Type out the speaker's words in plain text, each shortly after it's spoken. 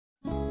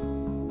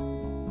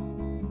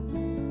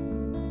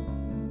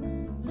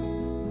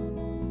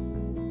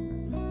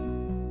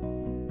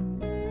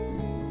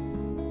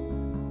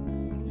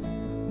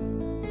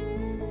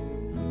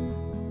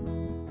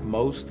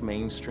most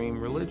mainstream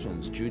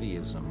religions,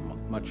 Judaism,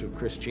 much of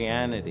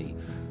Christianity,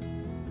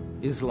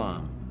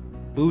 Islam,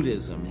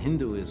 Buddhism,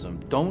 Hinduism,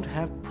 don't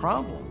have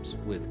problems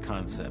with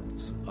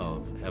concepts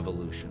of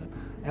evolution.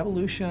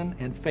 Evolution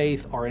and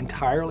faith are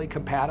entirely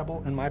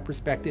compatible in my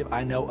perspective.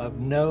 I know of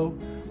no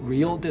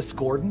real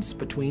discordance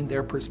between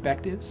their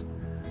perspectives.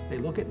 They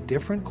look at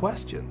different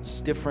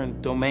questions.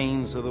 Different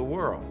domains of the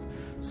world.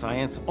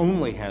 Science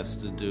only has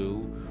to do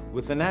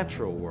with the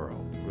natural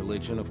world.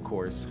 Religion, of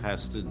course,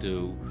 has to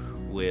do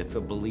with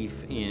a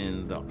belief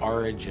in the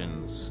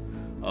origins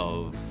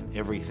of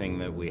everything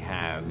that we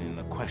have, in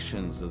the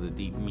questions of the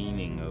deep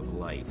meaning of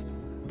life.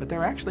 But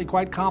they're actually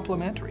quite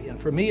complementary.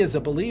 And for me as a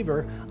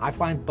believer, I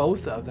find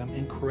both of them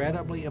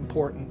incredibly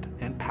important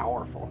and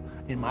powerful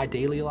in my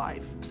daily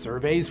life.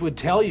 Surveys would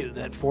tell you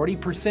that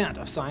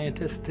 40% of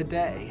scientists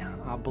today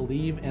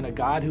believe in a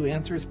God who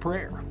answers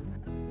prayer.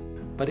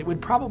 But it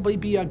would probably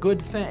be a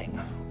good thing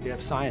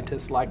if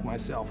scientists like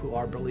myself, who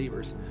are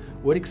believers,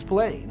 would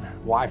explain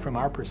why, from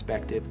our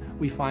perspective,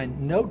 we find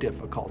no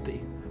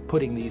difficulty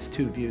putting these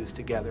two views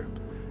together,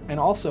 and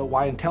also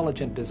why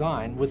intelligent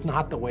design was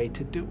not the way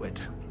to do it.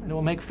 And it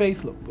will make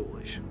faith look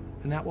foolish,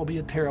 and that will be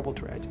a terrible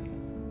tragedy.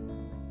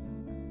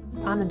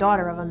 I'm the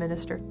daughter of a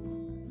minister.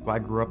 I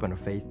grew up in a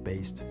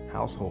faith-based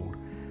household.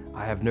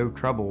 I have no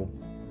trouble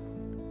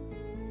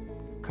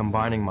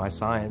combining my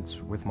science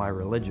with my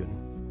religion.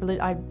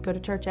 I go to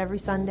church every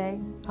Sunday.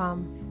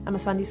 I'm a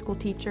Sunday school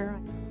teacher.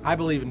 I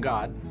believe in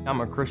God.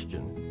 I'm a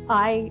Christian.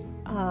 I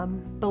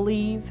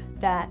believe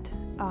that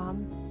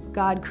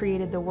God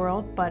created the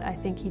world, but I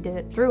think He did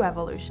it through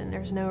evolution.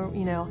 There's no,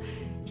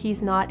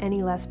 He's not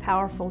any less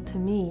powerful to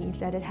me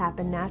that it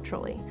happened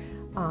naturally.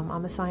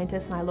 I'm a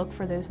scientist and I look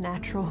for those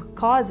natural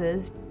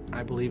causes.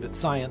 I believe that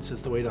science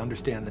is the way to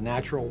understand the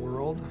natural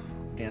world,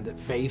 and that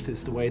faith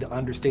is the way to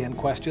understand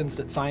questions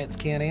that science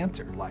can't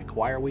answer, like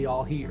why are we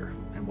all here,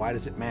 and why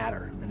does it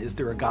matter, and is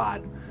there a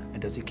God,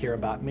 and does He care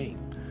about me?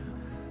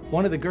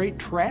 One of the great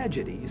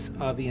tragedies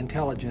of the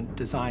intelligent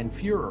design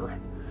furor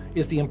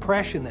is the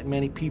impression that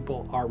many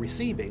people are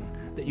receiving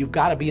that you've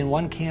got to be in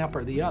one camp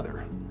or the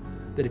other.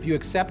 That if you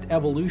accept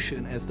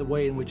evolution as the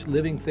way in which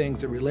living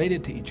things are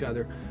related to each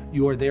other,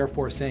 you are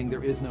therefore saying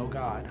there is no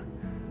God.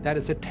 That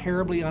is a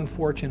terribly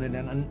unfortunate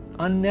and an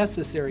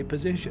unnecessary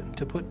position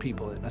to put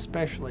people in,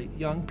 especially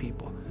young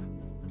people.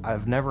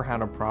 I've never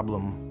had a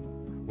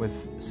problem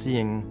with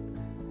seeing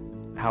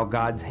how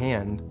God's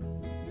hand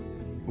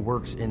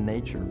works in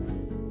nature.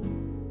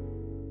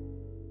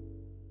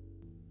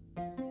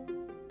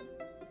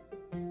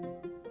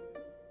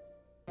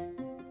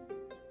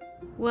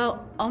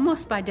 Well,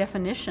 almost by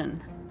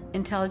definition,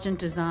 intelligent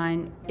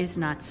design is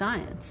not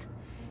science.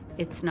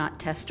 It's not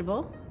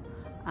testable.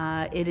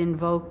 It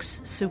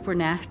invokes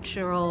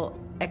supernatural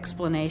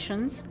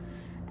explanations.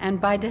 And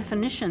by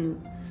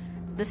definition,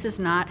 this is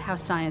not how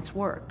science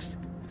works.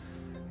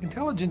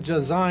 Intelligent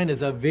design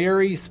is a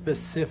very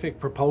specific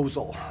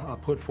proposal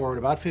put forward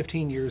about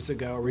 15 years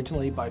ago,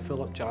 originally by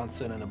Philip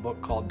Johnson in a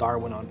book called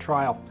Darwin on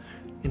Trial.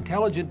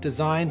 Intelligent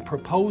design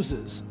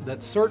proposes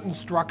that certain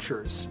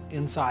structures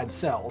inside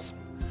cells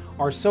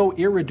are so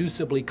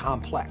irreducibly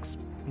complex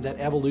that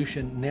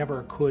evolution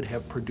never could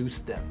have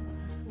produced them.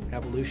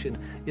 Evolution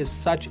is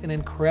such an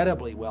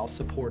incredibly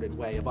well-supported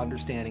way of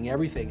understanding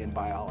everything in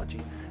biology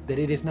that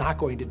it is not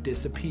going to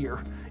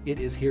disappear. It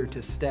is here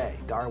to stay.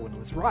 Darwin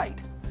was right.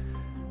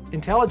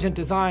 Intelligent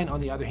design,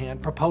 on the other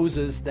hand,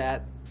 proposes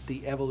that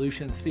the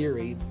evolution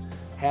theory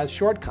has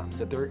shortcomings,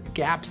 that there are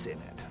gaps in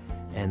it.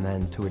 And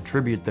then to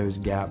attribute those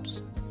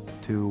gaps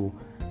to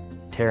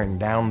tearing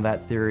down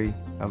that theory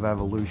of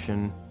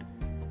evolution,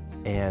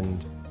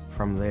 and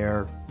from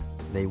there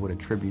they would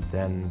attribute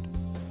then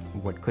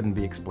what couldn't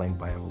be explained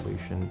by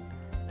evolution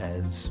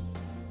as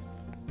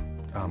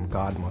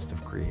God must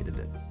have created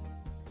it.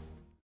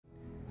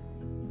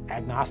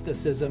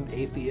 Agnosticism,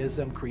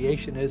 atheism,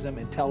 creationism,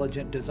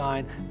 intelligent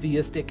design,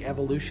 theistic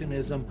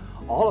evolutionism,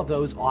 all of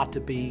those ought to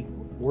be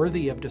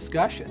worthy of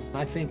discussion.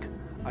 I think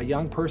a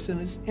young person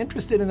is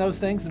interested in those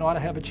things and ought to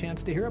have a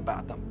chance to hear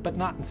about them, but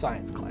not in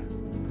science class.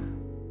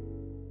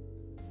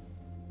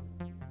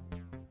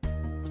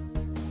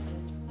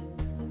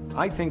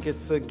 I think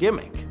it's a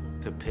gimmick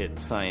to pit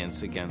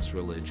science against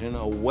religion,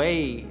 a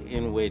way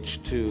in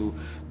which to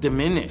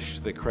diminish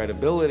the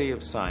credibility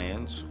of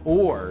science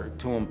or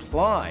to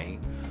imply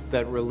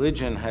that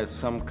religion has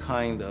some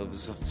kind of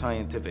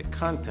scientific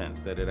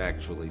content that it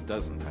actually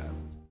doesn't have.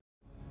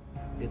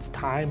 It's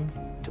time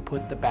to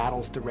put the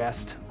battles to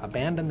rest,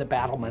 abandon the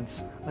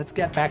battlements. Let's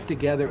get back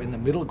together in the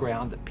middle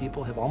ground that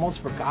people have almost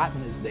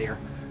forgotten is there,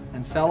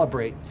 and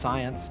celebrate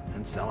science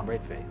and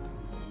celebrate faith.